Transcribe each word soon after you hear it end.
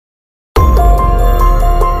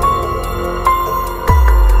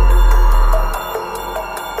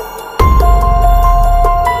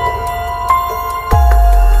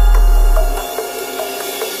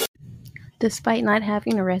Despite not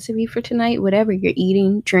having a recipe for tonight, whatever you're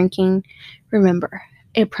eating, drinking, remember,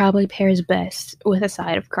 it probably pairs best with a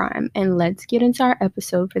side of crime. And let's get into our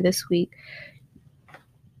episode for this week.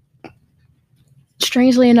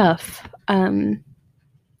 Strangely enough,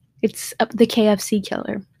 it's the KFC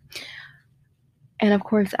killer. And of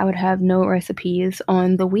course, I would have no recipes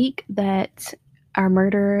on the week that our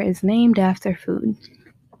murderer is named after food.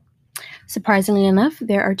 Surprisingly enough,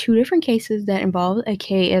 there are two different cases that involve a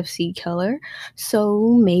KFC killer.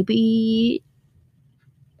 So maybe,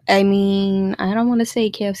 I don't want to say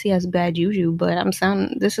KFC has bad juju, but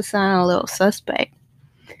this is sounding a little suspect.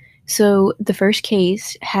 So the first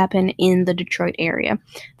case happened in the Detroit area.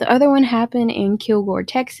 The other one happened in Kilgore,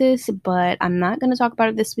 Texas, but I'm not going to talk about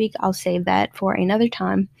it this week. I'll save that for another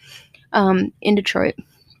time. In Detroit.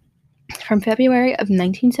 From February of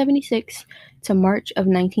 1976 to March of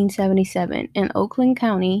 1977 in Oakland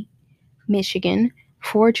County, Michigan,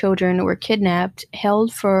 4 children were kidnapped,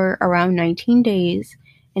 held for around 19 days,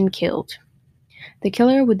 and killed. The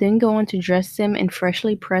killer would then go on to dress them in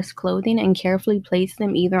freshly pressed clothing and carefully place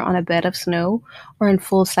them either on a bed of snow or in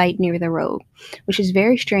full sight near the road, which is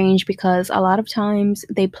very strange because a lot of times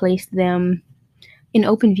they placed them in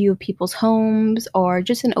open view of people's homes or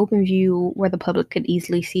just an open view where the public could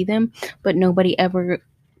easily see them, but nobody ever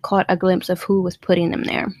caught a glimpse of who was putting them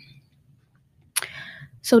there.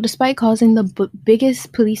 So despite causing the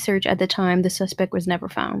biggest police search at the time, the suspect was never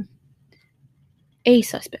found. A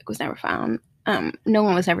suspect was never found. No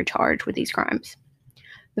one was ever charged with these crimes.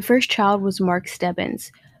 The first child was Mark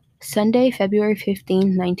Stebbins. Sunday, February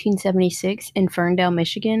 15, 1976, in Ferndale,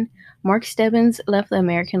 Michigan, Mark Stebbins left the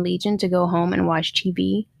American Legion to go home and watch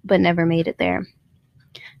TV, but never made it there.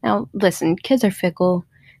 Now, listen, kids are fickle.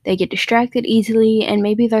 They get distracted easily, and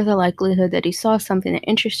maybe there's a likelihood that he saw something that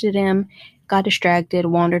interested him, got distracted,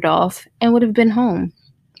 wandered off, and would have been home.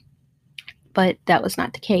 But that was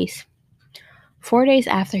not the case. 4 days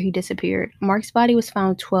after he disappeared, Mark's body was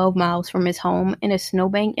found 12 miles from his home in a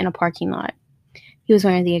snowbank in a parking lot. He was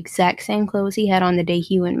wearing the exact same clothes he had on the day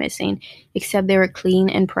he went missing, except they were clean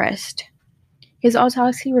and pressed. His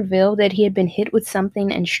autopsy revealed that he had been hit with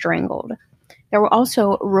something and strangled. There were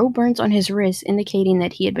also rope burns on his wrists, indicating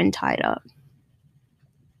that he had been tied up.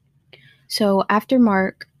 So after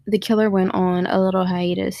Mark, the killer went on a little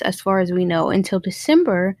hiatus, as far as we know, until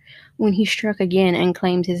December, when he struck again and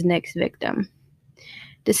claimed his next victim.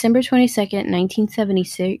 December 22nd,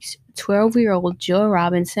 1976, 12-year-old Jill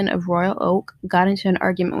Robinson of Royal Oak got into an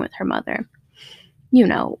argument with her mother. You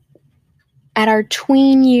know, at our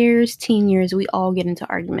teen years, we all get into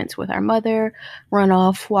arguments with our mother, run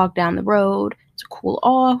off, walk down the road to cool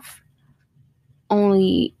off.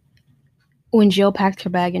 Only when Jill packed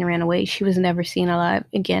her bag and ran away, she was never seen alive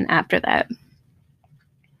again after that.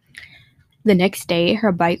 The next day,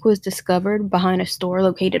 her bike was discovered behind a store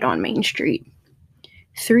located on Main Street.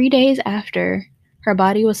 3 days after, her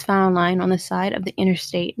body was found lying on the side of the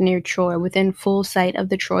interstate near Troy, within full sight of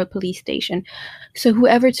the Troy police station. So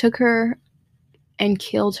whoever took her and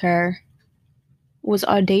killed her was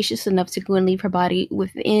audacious enough to go and leave her body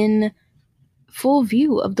within full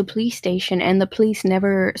view of the police station, and the police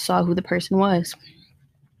never saw who the person was.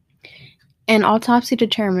 An autopsy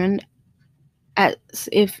determined,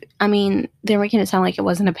 they're making it sound like it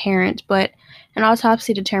wasn't apparent, but an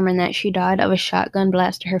autopsy determined that she died of a shotgun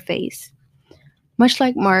blast to her face. Much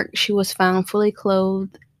like Mark, she was found fully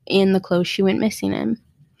clothed in the clothes she went missing in.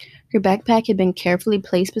 Her backpack had been carefully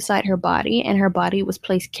placed beside her body, and her body was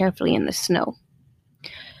placed carefully in the snow.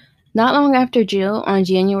 Not long after Jill, on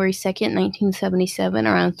January 2nd, 1977,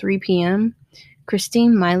 around 3 p.m.,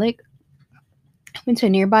 Christine Milik went to a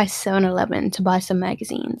nearby 7-Eleven to buy some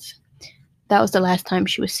magazines. That was the last time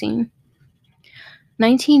she was seen.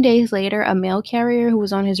 19 days later, a mail carrier who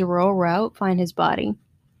was on his rural route found his body.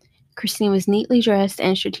 Christine was neatly dressed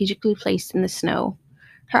and strategically placed in the snow.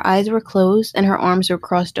 Her eyes were closed and her arms were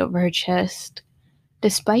crossed over her chest.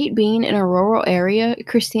 Despite being in a rural area,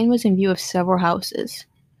 Christine was in view of several houses.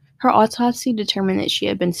 Her autopsy determined that she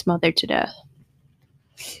had been smothered to death.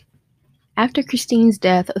 After Christine's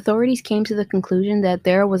death, authorities came to the conclusion that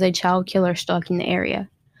there was a child killer stalking the area.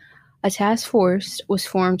 A task force was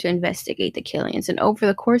formed to investigate the killings, and over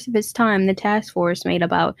the course of its time, the task force made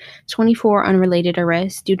about 24 unrelated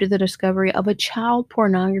arrests due to the discovery of a child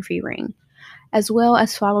pornography ring, as well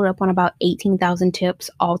as followed up on about 18,000 tips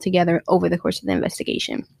altogether over the course of the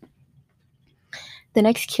investigation. The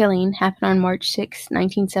next killing happened on March 6,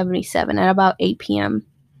 1977, at about 8 p.m.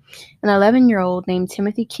 An 11-year-old named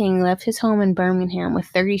Timothy King left his home in Birmingham with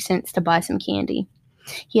 30 cents to buy some candy.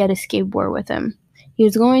 He had a skateboard with him. He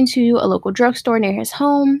was going to a local drugstore near his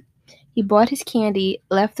home. He bought his candy,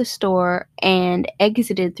 left the store, and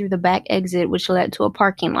exited through the back exit, which led to a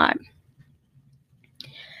parking lot.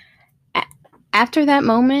 After that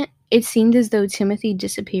moment, it seemed as though Timothy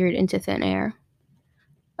disappeared into thin air.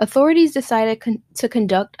 Authorities decided to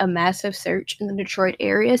conduct a massive search in the Detroit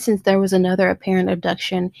area since there was another apparent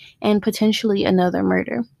abduction and potentially another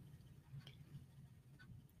murder.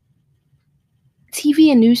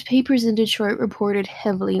 TV and newspapers in Detroit reported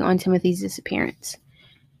heavily on Timothy's disappearance.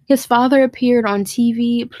 His father appeared on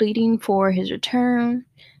TV pleading for his return.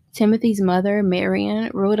 Timothy's mother, Marion,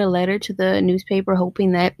 wrote a letter to the newspaper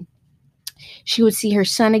hoping that she would see her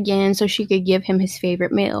son again so she could give him his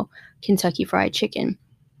favorite meal, Kentucky Fried Chicken.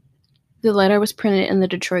 The letter was printed in the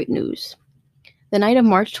Detroit News. The night of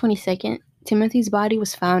March 22nd, Timothy's body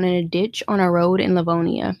was found in a ditch on a road in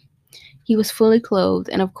Livonia. He was fully clothed,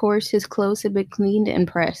 and of course his clothes had been cleaned and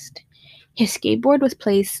pressed. His skateboard was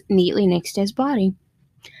placed neatly next to his body.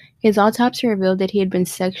 His autopsy revealed that he had been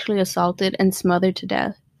sexually assaulted and smothered to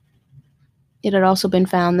death. It had also been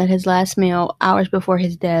found that his last meal, hours before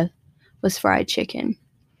his death, was fried chicken.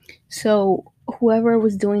 So whoever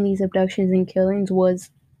was doing these abductions and killings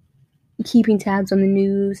was keeping tabs on the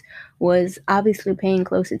news, was obviously paying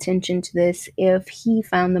close attention to this if he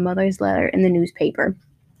found the mother's letter in the newspaper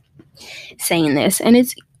saying this. And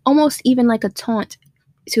it's almost even like a taunt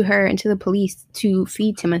to her and to the police to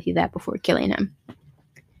feed Timothy that before killing him.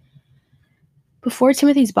 Before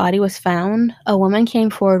Timothy's body was found, a woman came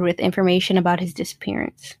forward with information about his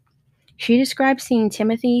disappearance. She described seeing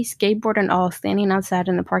Timothy, skateboard and all, standing outside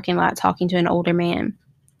in the parking lot talking to an older man.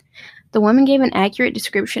 The woman gave an accurate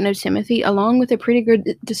description of Timothy, along with a pretty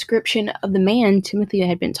good description of the man Timothy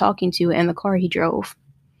had been talking to and the car he drove.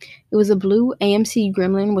 It was a blue AMC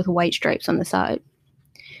Gremlin with white stripes on the side.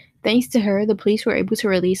 Thanks to her, the police were able to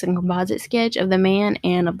release a composite sketch of the man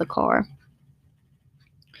and of the car.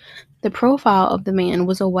 The profile of the man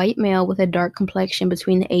was a white male with a dark complexion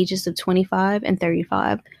between the ages of 25 and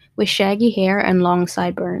 35, with shaggy hair and long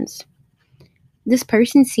sideburns. This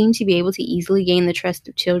person seemed to be able to easily gain the trust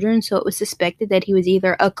of children, so it was suspected that he was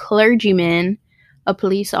either a clergyman, a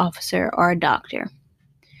police officer, or a doctor.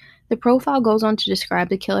 The profile goes on to describe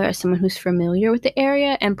the killer as someone who's familiar with the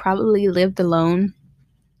area and probably lived alone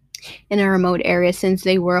in a remote area since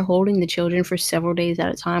they were holding the children for several days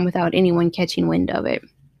at a time without anyone catching wind of it.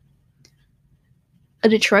 A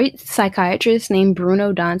Detroit psychiatrist named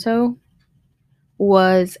Bruno Danto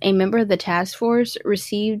was a member of the task force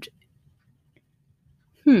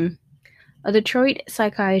A Detroit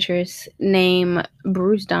psychiatrist named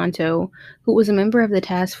Bruce Danto, who was a member of the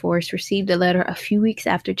task force, received a letter a few weeks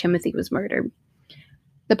after Timothy was murdered.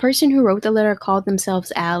 The person who wrote the letter called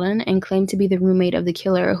themselves Alan and claimed to be the roommate of the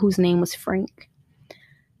killer, whose name was Frank.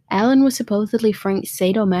 Alan was supposedly Frank's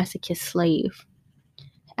sadomasochist slave.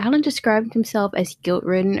 Alan described himself as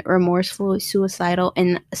guilt-ridden, remorseful, suicidal,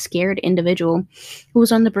 and a scared individual who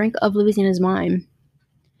was on the brink of losing his mind.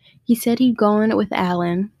 He said he'd gone with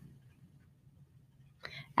Alan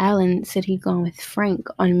said he'd gone with Frank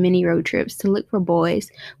on many road trips to look for boys,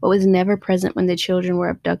 but was never present when the children were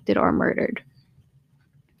abducted or murdered.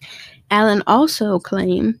 Alan also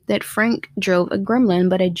claimed that Frank drove a Gremlin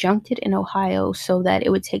but had junked it in Ohio so that it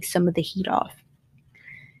would take some of the heat off.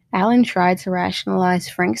 Alan tried to rationalize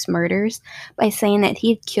Frank's murders by saying that he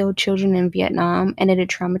had killed children in Vietnam and it had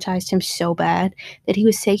traumatized him so bad that he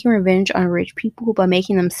was taking revenge on rich people by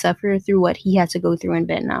making them suffer through what he had to go through in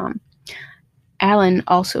Vietnam. Alan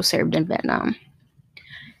also served in Vietnam.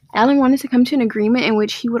 Alan wanted to come to an agreement in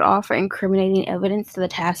which he would offer incriminating evidence to the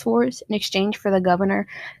task force in exchange for the governor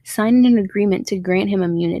signing an agreement to grant him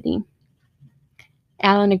immunity.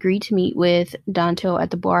 Alan agreed to meet with Danto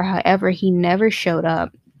at the bar, however, he never showed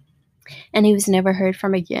up, and he was never heard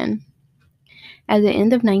from again. At the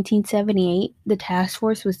end of 1978, the task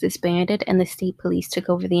force was disbanded and the state police took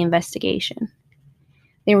over the investigation.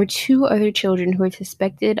 There were 2 other children who were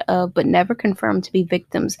suspected of but never confirmed to be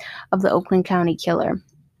victims of the Oakland County killer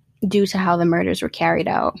due to how the murders were carried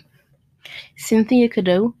out. Cynthia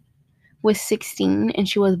Cadeau was 16 and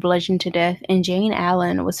she was bludgeoned to death, and Jane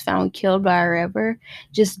Allen was found killed by a river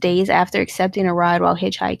just days after accepting a ride while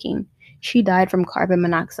hitchhiking. She died from carbon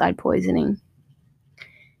monoxide poisoning.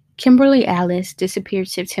 Kimberly Alice disappeared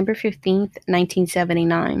September 15,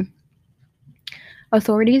 1979.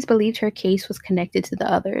 Authorities believed her case was connected to the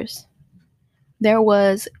others. There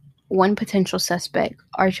was one potential suspect,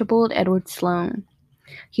 Archibald Edward Sloan.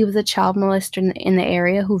 He was a child molester in the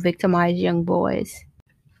area who victimized young boys.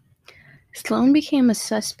 Sloan became a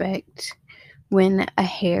suspect when a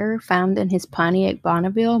hair found in his Pontiac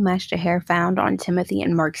Bonneville matched a hair found on Timothy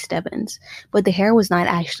and Mark Stebbins, but the hair was not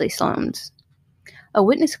actually Sloan's. A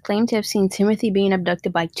witness claimed to have seen Timothy being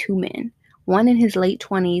abducted by two men, one in his late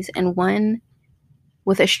 20s and one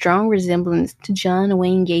with a strong resemblance to John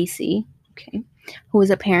Wayne Gacy, who was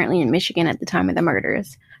apparently in Michigan at the time of the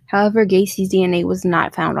murders. However, Gacy's DNA was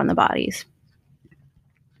not found on the bodies.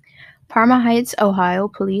 Parma Heights, Ohio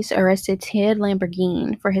police arrested Ted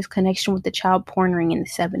Lamborghini for his connection with the child porn ring in the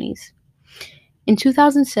 70s. In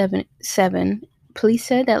 2007, police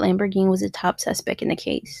said that Lamborghini was a top suspect in the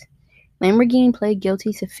case. Lamborghini pled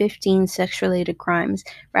guilty to 15 sex-related crimes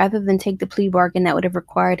rather than take the plea bargain that would have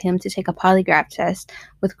required him to take a polygraph test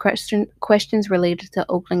with questions related to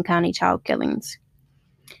Oakland County child killings.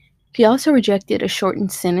 He also rejected a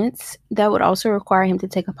shortened sentence that would also require him to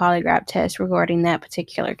take a polygraph test regarding that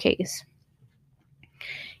particular case.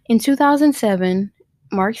 In 2007,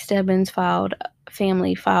 Mark Stebbins'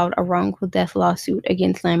 family filed a wrongful death lawsuit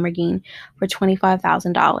against Lamborghini for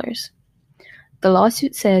 $25,000. The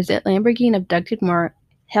lawsuit says that Lamborghini abducted Mark,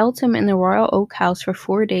 held him in the Royal Oak House for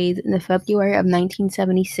 4 days in the February of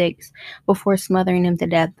 1976 before smothering him to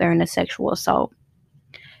death during a sexual assault.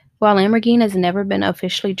 While Lamborghini has never been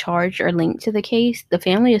officially charged or linked to the case, the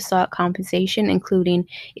family has sought compensation, including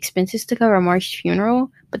expenses to cover Mark's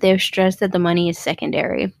funeral, but they have stressed that the money is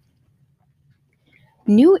secondary.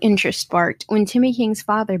 New interest sparked when Timmy King's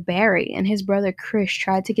father, Barry, and his brother, Chris,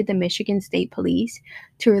 tried to get the Michigan State Police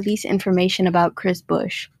to release information about Chris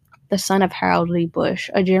Bush, the son of Harold Lee Bush,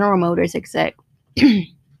 a General Motors exec.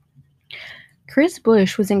 Chris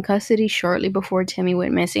Bush was in custody shortly before Timmy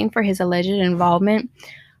went missing for his alleged involvement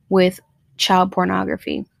with child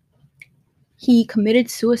pornography. He committed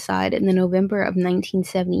suicide in the November of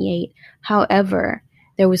 1978. However,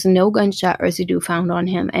 there was no gunshot residue found on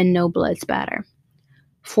him and no blood spatter.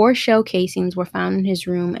 4 shell casings were found in his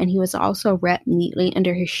room, and he was also wrapped neatly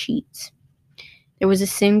under his sheets. There was a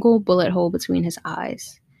single bullet hole between his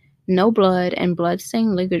eyes. No blood and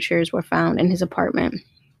blood-stained ligatures were found in his apartment.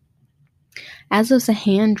 As was a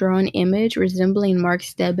hand-drawn image resembling Mark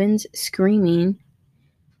Stebbins screaming,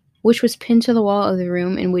 which was pinned to the wall of the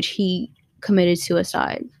room in which he committed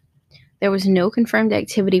suicide. There was no confirmed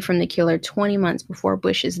activity from the killer 20 months before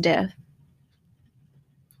Bush's death.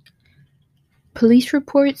 Police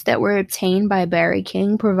reports that were obtained by Barry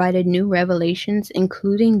King provided new revelations,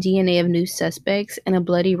 including DNA of new suspects and a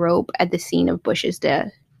bloody rope at the scene of Bush's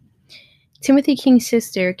death. Timothy King's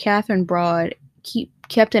sister, Catherine Broad,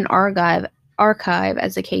 kept an archive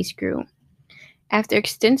as the case grew. After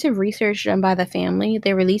extensive research done by the family,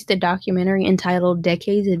 they released a documentary entitled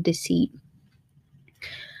Decades of Deceit.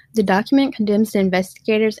 The document condemns the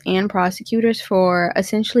investigators and prosecutors for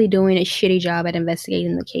essentially doing a shitty job at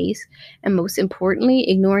investigating the case, and most importantly,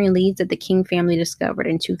 ignoring leads that the King family discovered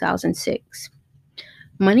in 2006.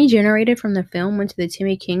 Money generated from the film went to the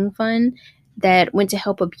Timmy King Fund that went to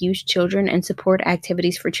help abused children and support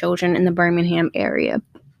activities for children in the Birmingham area.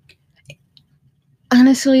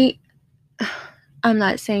 Honestly, I'm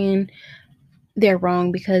not saying they're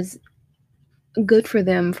wrong, because good for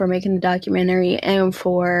them for making the documentary and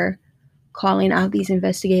for calling out these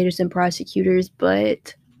investigators and prosecutors,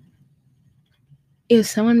 but if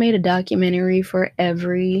someone made a documentary for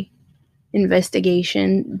every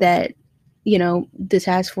investigation that, the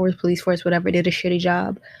task force, police force, whatever, did a shitty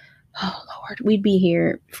job, oh Lord, we'd be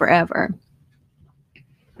here forever.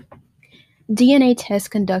 DNA tests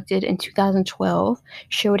conducted in 2012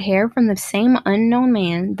 showed hair from the same unknown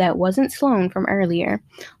man that wasn't Sloan from earlier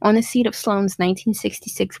on the seat of Sloan's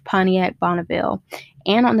 1966 Pontiac Bonneville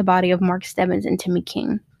and on the body of Mark Stebbins and Timmy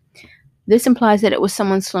King. This implies that it was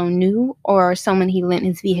someone Sloan knew or someone he lent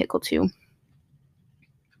his vehicle to.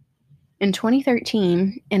 In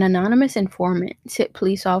 2013, an anonymous informant tipped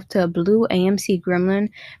police off to a blue AMC Gremlin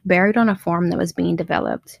buried on a farm that was being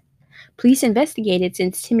developed. Police investigated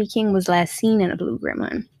since Timmy King was last seen in a blue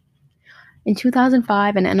gremlin. In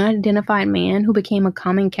 2005, an unidentified man who became a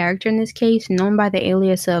common character in this case, known by the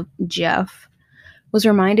alias of Jeff, was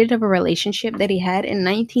reminded of a relationship that he had in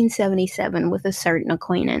 1977 with a certain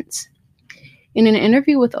acquaintance. In an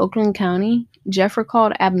interview with Oakland County, Jeff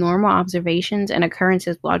recalled abnormal observations and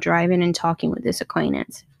occurrences while driving and talking with this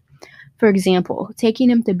acquaintance. For example, taking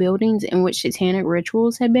him to buildings in which satanic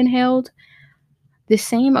rituals had been held. The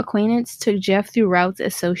same acquaintance took Jeff through routes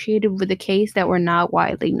associated with the case that were not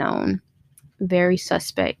widely known. Very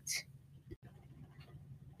suspect.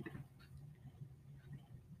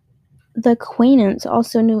 The acquaintance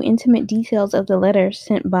also knew intimate details of the letters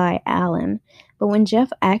sent by Allen, but when Jeff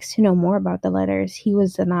asked to know more about the letters, he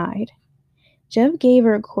was denied. Jeff gave a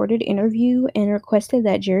recorded interview and requested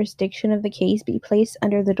that jurisdiction of the case be placed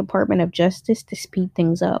under the Department of Justice to speed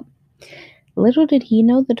things up. Little did he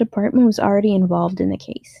know the department was already involved in the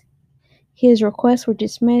case. His requests were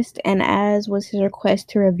dismissed, and as was his request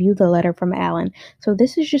to review the letter from Allen. So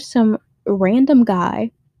this is just some random guy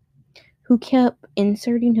who kept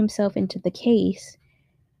inserting himself into the case,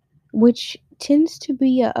 which tends to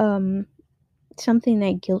be something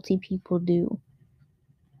that guilty people do.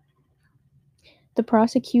 The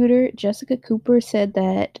prosecutor, Jessica Cooper, said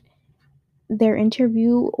that their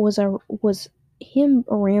interview was him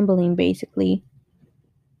rambling, basically,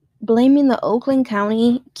 blaming the Oakland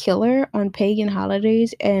County killer on pagan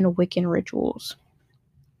holidays and Wiccan rituals.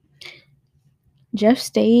 Jeff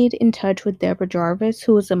stayed in touch with Deborah Jarvis,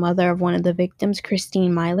 who was the mother of one of the victims,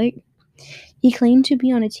 Christine Milik. He claimed to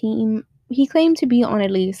be on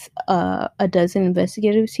at least a dozen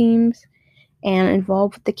investigative teams and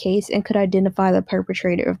involved with the case and could identify the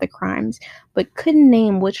perpetrator of the crimes, but couldn't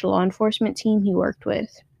name which law enforcement team he worked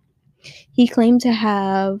with. He claimed to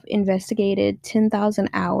have investigated 10,000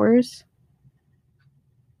 hours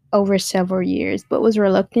over several years, but was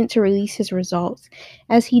reluctant to release his results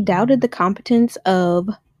as he doubted the competence of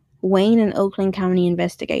Wayne and Oakland County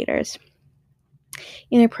investigators.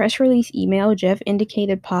 In a press release email, Jeff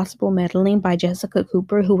indicated possible meddling by Jessica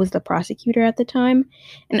Cooper, who was the prosecutor at the time,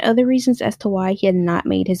 and other reasons as to why he had not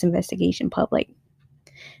made his investigation public.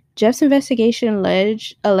 Jeff's investigation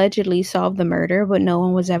allegedly solved the murder, but no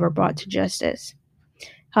one was ever brought to justice.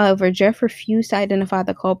 However, Jeff refused to identify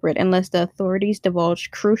the culprit unless the authorities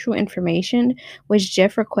divulged crucial information, which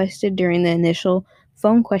Jeff requested during the initial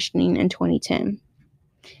phone questioning in 2010.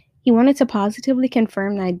 He wanted to positively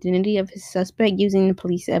confirm the identity of his suspect using the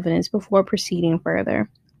police evidence before proceeding further.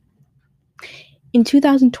 In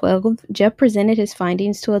 2012, Jeff presented his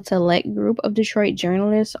findings to a select group of Detroit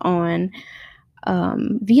journalists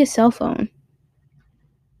via cell phone.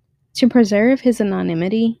 To preserve his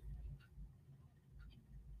anonymity,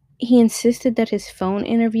 he insisted that his phone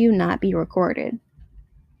interview not be recorded.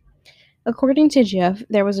 According to Jeff,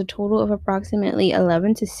 there was a total of approximately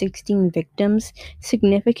 11 to 16 victims,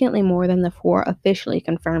 significantly more than the 4 officially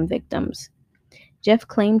confirmed victims. Jeff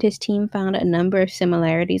claimed his team found a number of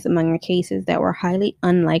similarities among the cases that were highly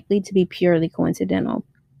unlikely to be purely coincidental.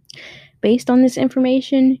 Based on this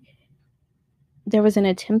information, there was an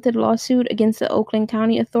attempted lawsuit against the Oakland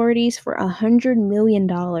County authorities for $100 million,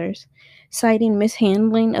 citing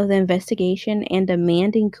mishandling of the investigation and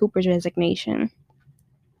demanding Cooper's resignation.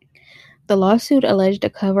 The lawsuit alleged a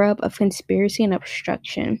cover-up of conspiracy and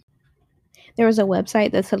obstruction. There was a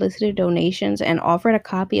website that solicited donations and offered a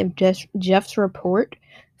copy of Jeff's report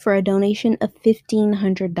for a donation of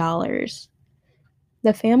 $1,500.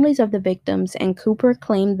 The families of the victims and Cooper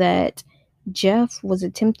claimed that Jeff was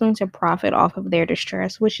attempting to profit off of their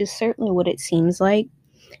distress, which is certainly what it seems like.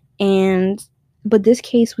 But this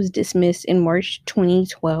case was dismissed in March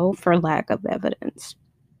 2012 for lack of evidence.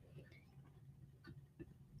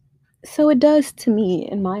 So it does, to me,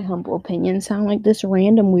 in my humble opinion, sound like this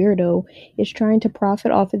random weirdo is trying to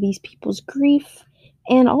profit off of these people's grief,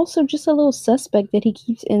 and also just a little suspect that he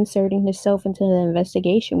keeps inserting himself into the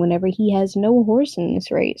investigation whenever he has no horse in this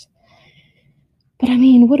race. But I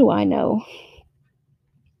mean, what do I know?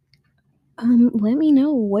 Let me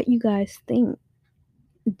know what you guys think.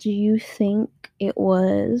 Do you think it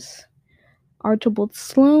was Archibald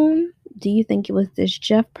Sloan? Do you think it was this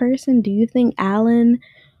Jeff person? Do you think Alan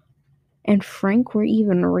and Frank were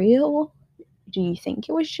even real? Do you think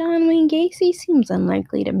it was John Wayne Gacy? Seems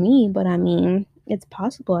unlikely to me, but I mean, it's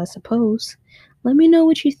possible, I suppose. Let me know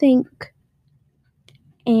what you think.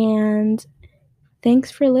 And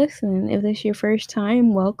thanks for listening. If this is your first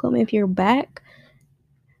time, welcome. If you're back,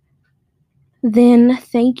 then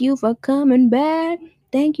thank you for coming back.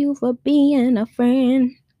 Thank you for being a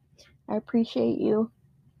friend. I appreciate you.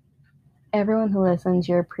 Everyone who listens,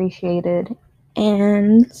 you're appreciated.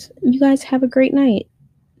 And you guys have a great night.